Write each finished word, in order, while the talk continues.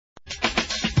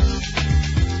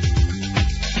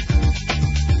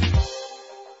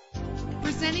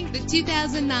the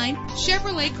 2009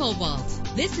 Chevrolet Cobalt.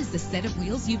 This is the set of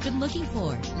wheels you've been looking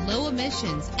for. Low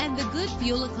emissions and the good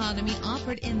fuel economy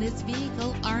offered in this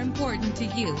vehicle are important to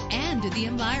you and to the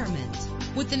environment.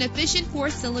 With an efficient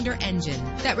 4-cylinder engine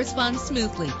that responds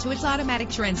smoothly to its automatic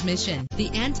transmission, the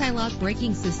anti-lock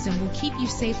braking system will keep you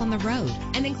safe on the road.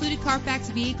 An included Carfax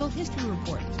Vehicle History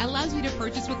Report allows you to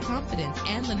purchase with confidence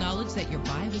and the knowledge that your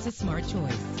buy was a smart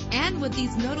choice. And with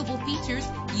these notable features,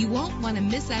 you won't want to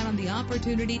miss out on the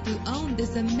opportunity to own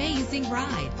this amazing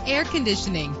ride. Air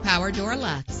conditioning, power door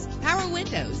locks, power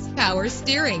windows, power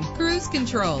steering, cruise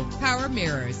control, power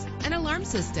mirrors, an alarm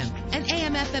system, an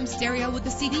AM/FM stereo with a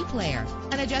CD player,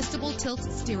 an adjustable tilt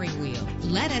steering wheel.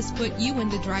 Let us put you in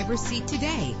the driver's seat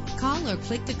today. Call or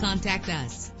click to contact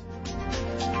us.